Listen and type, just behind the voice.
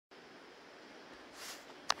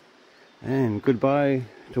And goodbye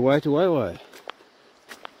to Waitewaewae.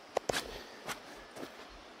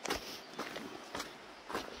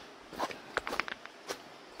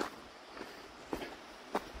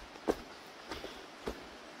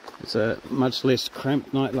 It's a much less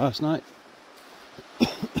cramped night last night.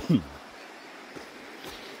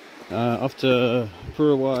 Off to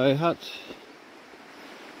Pukeatua hut.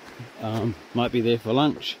 Might be there for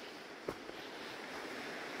lunch.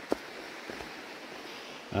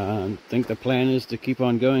 I think the plan is to keep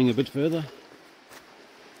on going a bit further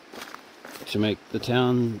to make the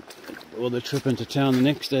town, or the trip into town the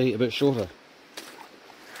next day, a bit shorter.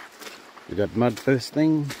 We got mud first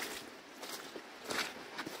thing.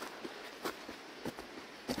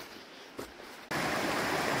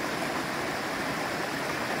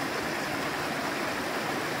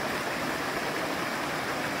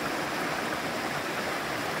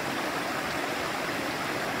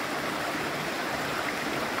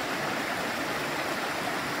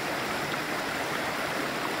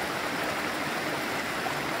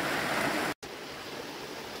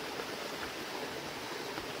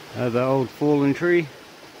 The old fallen tree,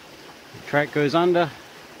 the track goes under.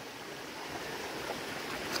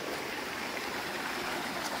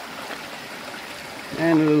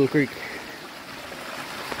 And a little creek.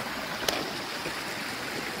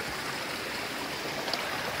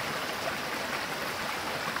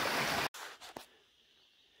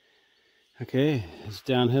 Okay, it's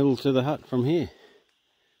downhill to the hut from here.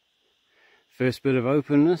 First bit of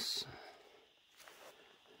openness,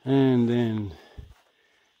 and then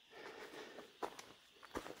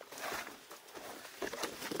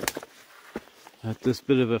at this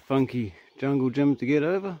bit of a funky jungle gym to get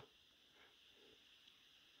over.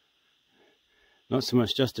 Not so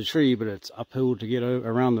much just a tree, but it's uphill to get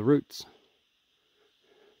around the roots.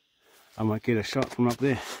 I might get a shot from up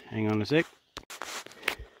there. Hang on a sec.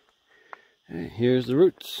 Okay, here's the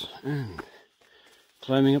roots, and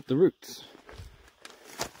climbing up the roots.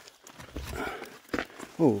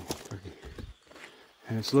 Oh,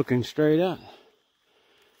 and it's looking straight out.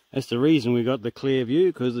 That's the reason we got the clear view,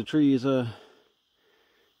 because the trees are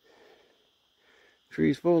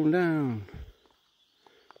falling down.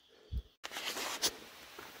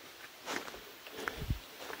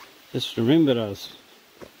 Just remembered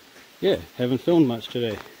haven't filmed much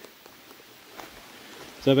today.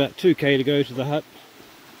 So about 2k to go to the hut.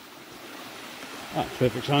 Ah,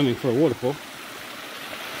 perfect timing for a waterfall.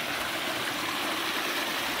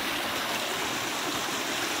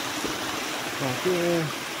 Right there.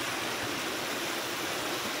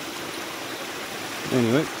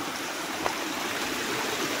 Anyway.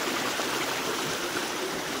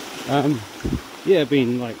 Yeah, I've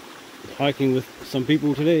been like hiking with some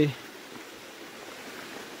people today.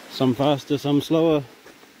 Some faster, some slower.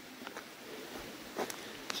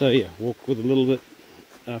 So yeah, walk with a little bit,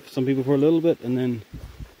 some people for a little bit, and then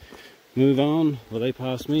move on, or they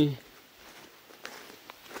pass me.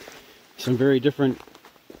 Some very different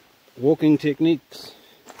walking techniques.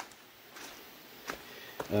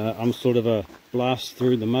 I'm sort of a blast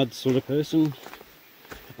through the mud sort of person.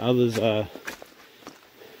 Others are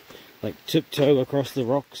like tiptoe across the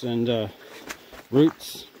rocks and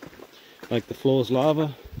roots, like the floor's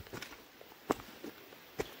lava.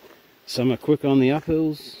 Some are quick on the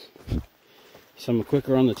uphills, some are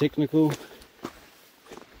quicker on the technical.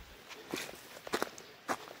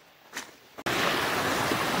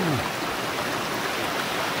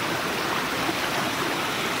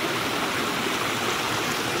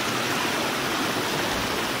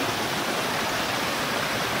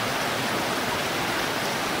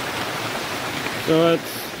 So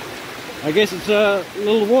I guess it's a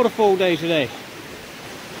little waterfall day today.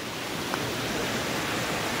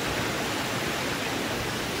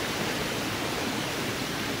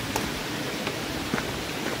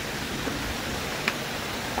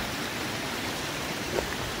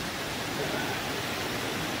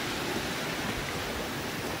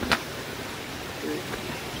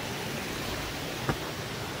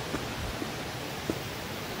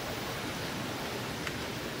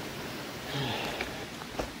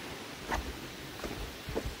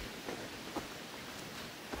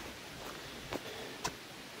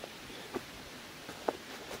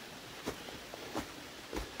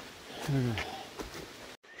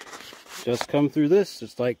 Just come through this,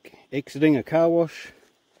 it's like exiting a car wash.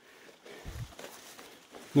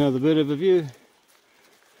 Another bit of a view.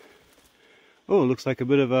 Oh, it looks like a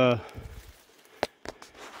bit of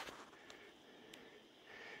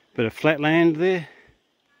flat land there.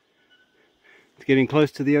 It's getting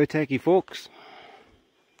close to the Otaki Forks.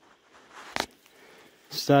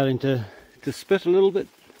 It's starting to spit a little bit.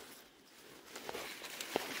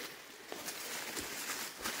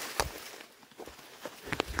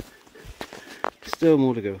 Still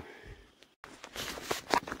more to go.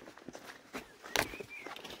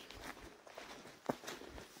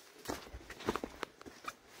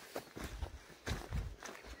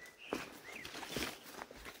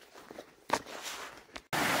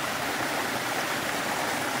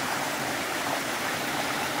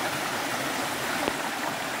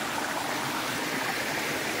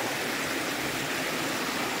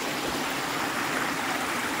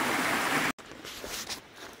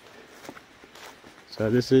 So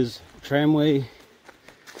this is tramway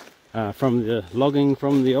from the logging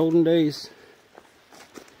from the olden days.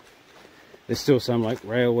 There's still some like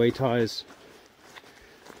railway ties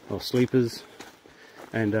or sleepers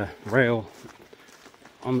and rail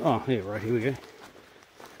on. Oh yeah, right, here we go.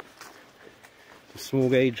 A small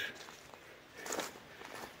gauge.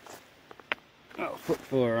 Oh, foot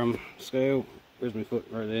for scale. Where's my foot?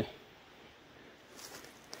 Right there.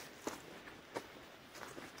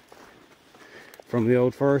 From the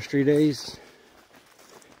old forestry days.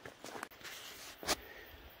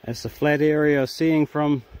 That's the flat area I was seeing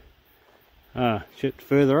from shit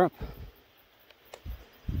further up.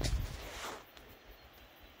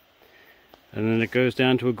 And then it goes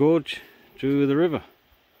down to a gorge to the river.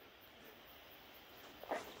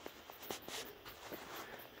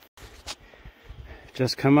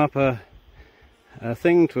 Just come up a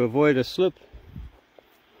thing to avoid a slip.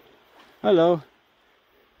 Hello.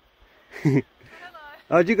 Hello.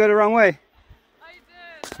 Oh, did you go the wrong way? I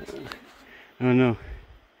did. Oh no.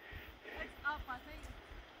 It's up, I think.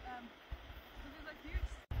 There's like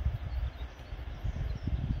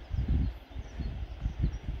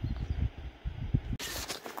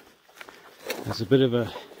huge. There's a bit of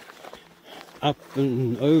a up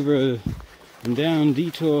and over and down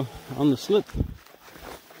detour on the slip.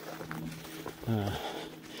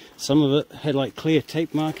 Some of it had like clear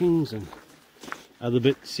tape markings and other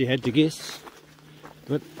bits you had to guess.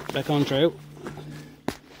 But back on trail.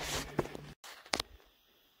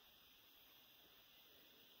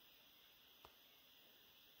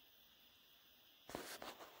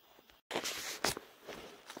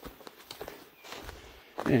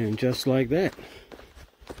 And just like that.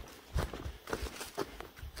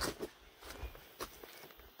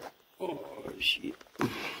 Oh shit.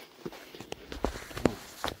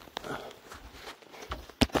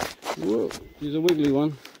 Whoa, here's a wiggly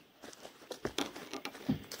one.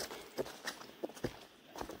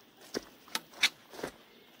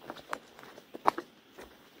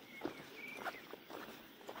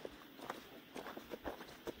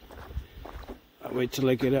 I'll wait till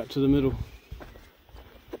I get out to the middle.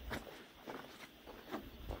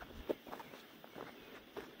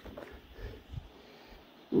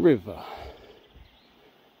 River.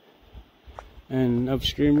 And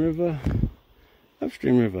upstream river.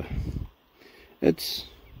 Upstream river. It's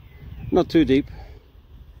not too deep.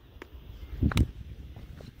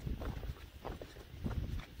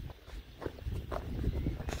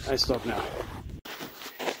 I stop now.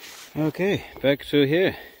 Okay, back to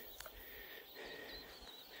here.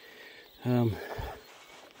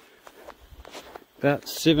 About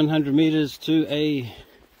 700 meters to the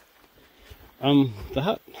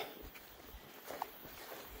hut.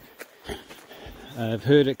 I've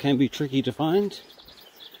heard it can be tricky to find,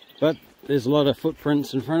 but there's a lot of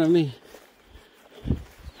footprints in front of me.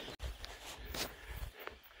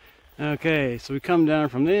 Okay, so we come down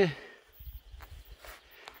from there,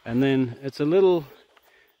 and then it's a little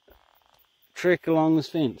trek along this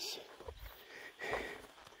fence.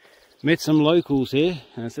 Met some locals here,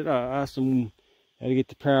 and I asked them how to get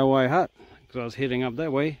to Araroa hut, because I was heading up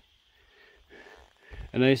that way.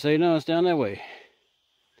 And they say, no, it's down that way.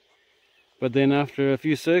 But then after a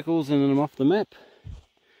few circles and then I'm off the map,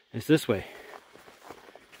 it's this way.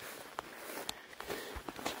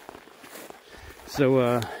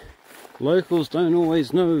 So locals don't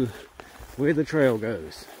always know where the trail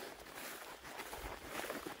goes.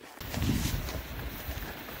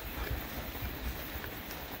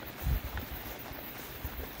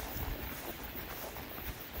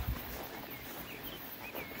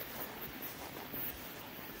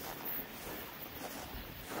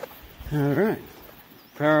 Alright,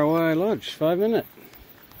 Araroa Lodge, 5 minutes.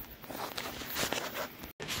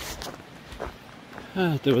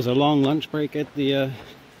 There was a long lunch break at the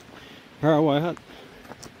Araroa hut.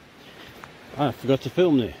 I forgot to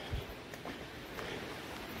film there.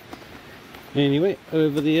 Anyway,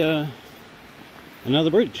 over the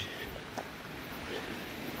another bridge.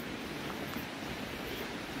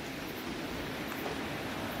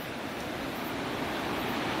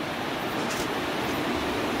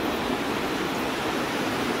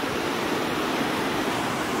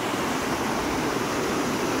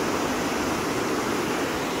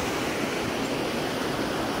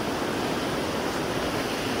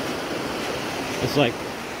 There's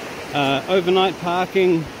like overnight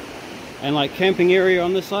parking and like camping area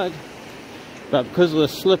on this side, but because of the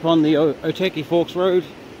slip on the Otaki Forks Road,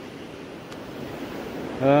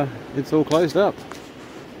 it's all closed up.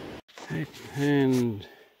 And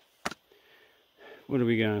what are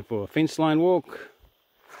we going for? Fence line walk,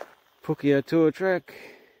 Pukeatua track,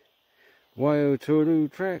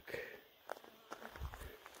 Waitewaewae track.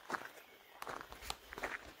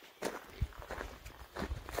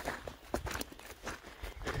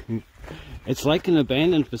 It's like an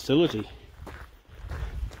abandoned facility.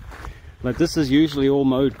 Like, this is usually all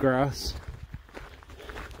mowed grass.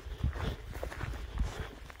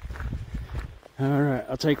 Alright,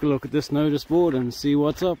 I'll take a look at this notice board and see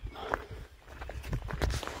what's up.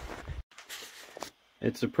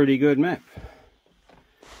 It's a pretty good map.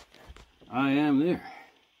 I am there.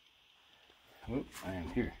 Oh, I am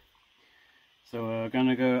here. So we're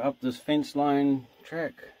gonna go up this fence line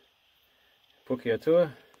track,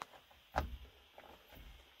 Pukeatua,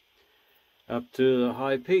 up to the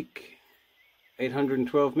high peak,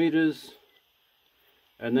 812 meters,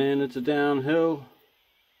 and then it's a downhill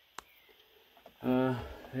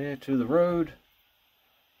there to the road.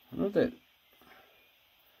 I don't know that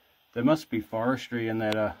there must be forestry in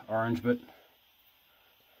that orange bit.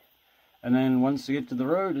 And then once you get to the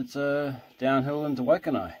road, it's downhill into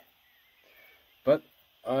Waitewaewae. But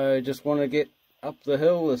I just want to get up the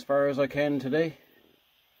hill as far as I can today,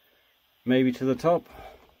 maybe to the top.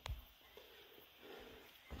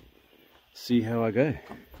 See how I go.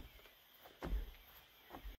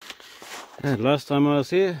 And last time I was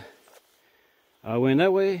here, I went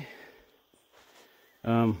that way.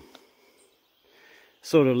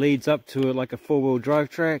 Sort of leads up to it like a four-wheel drive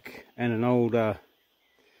track and an old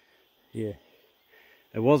yeah,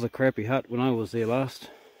 it was a crappy hut when I was there last.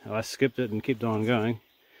 I skipped it and kept on going.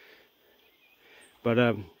 But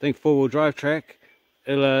I think four-wheel drive track,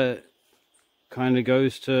 it kind of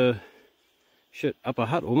goes to up a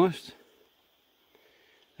hut almost.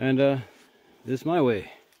 And this is my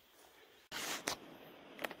way.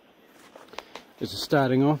 This is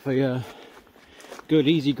starting off a good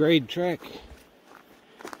easy grade track.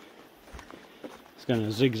 It's going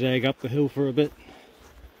to zigzag up the hill for a bit.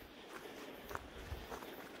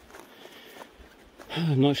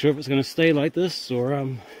 I'm not sure if it's going to stay like this or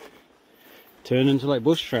turn into like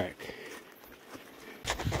bush track.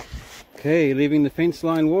 Okay, leaving the fence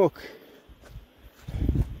line walk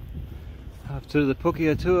up to the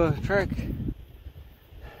Pukeatua track.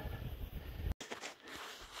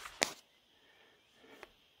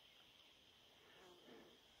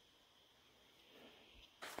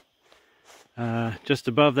 Just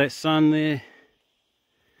above that sun there.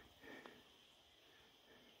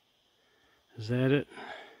 Is that it?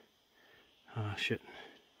 Oh shit.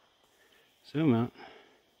 Zoom out.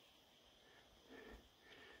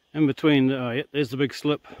 In between, oh yeah, there's the big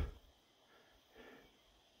slip.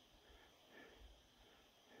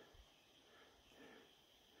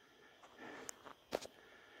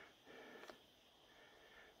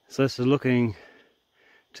 So this is looking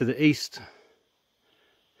to the east.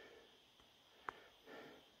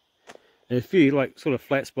 There are a few like sort of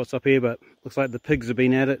flat spots up here, but looks like the pigs have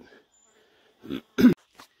been at it.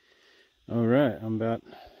 Alright, I'm about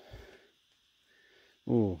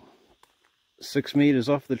 6 meters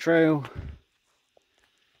off the trail.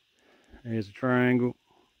 There's a triangle.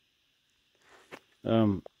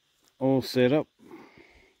 All set up.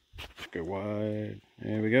 Let's go wide.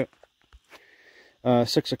 There we go.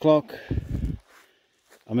 6 o'clock.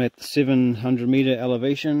 I'm at the 700 meter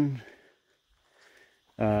elevation.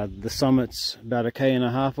 The summit's about 1.5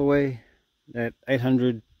 km away at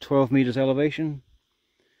 812 meters elevation.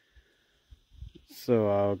 So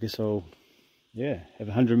I guess I'll have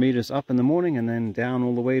 100 meters up in the morning and then down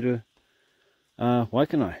all the way to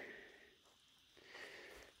Waitewaewae.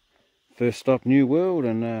 First stop New World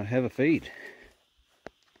and have a feed.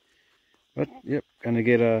 But yep, gonna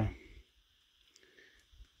get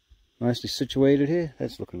nicely situated here.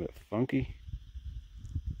 That's looking a bit funky.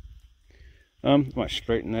 Might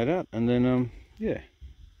straighten that out and then yeah.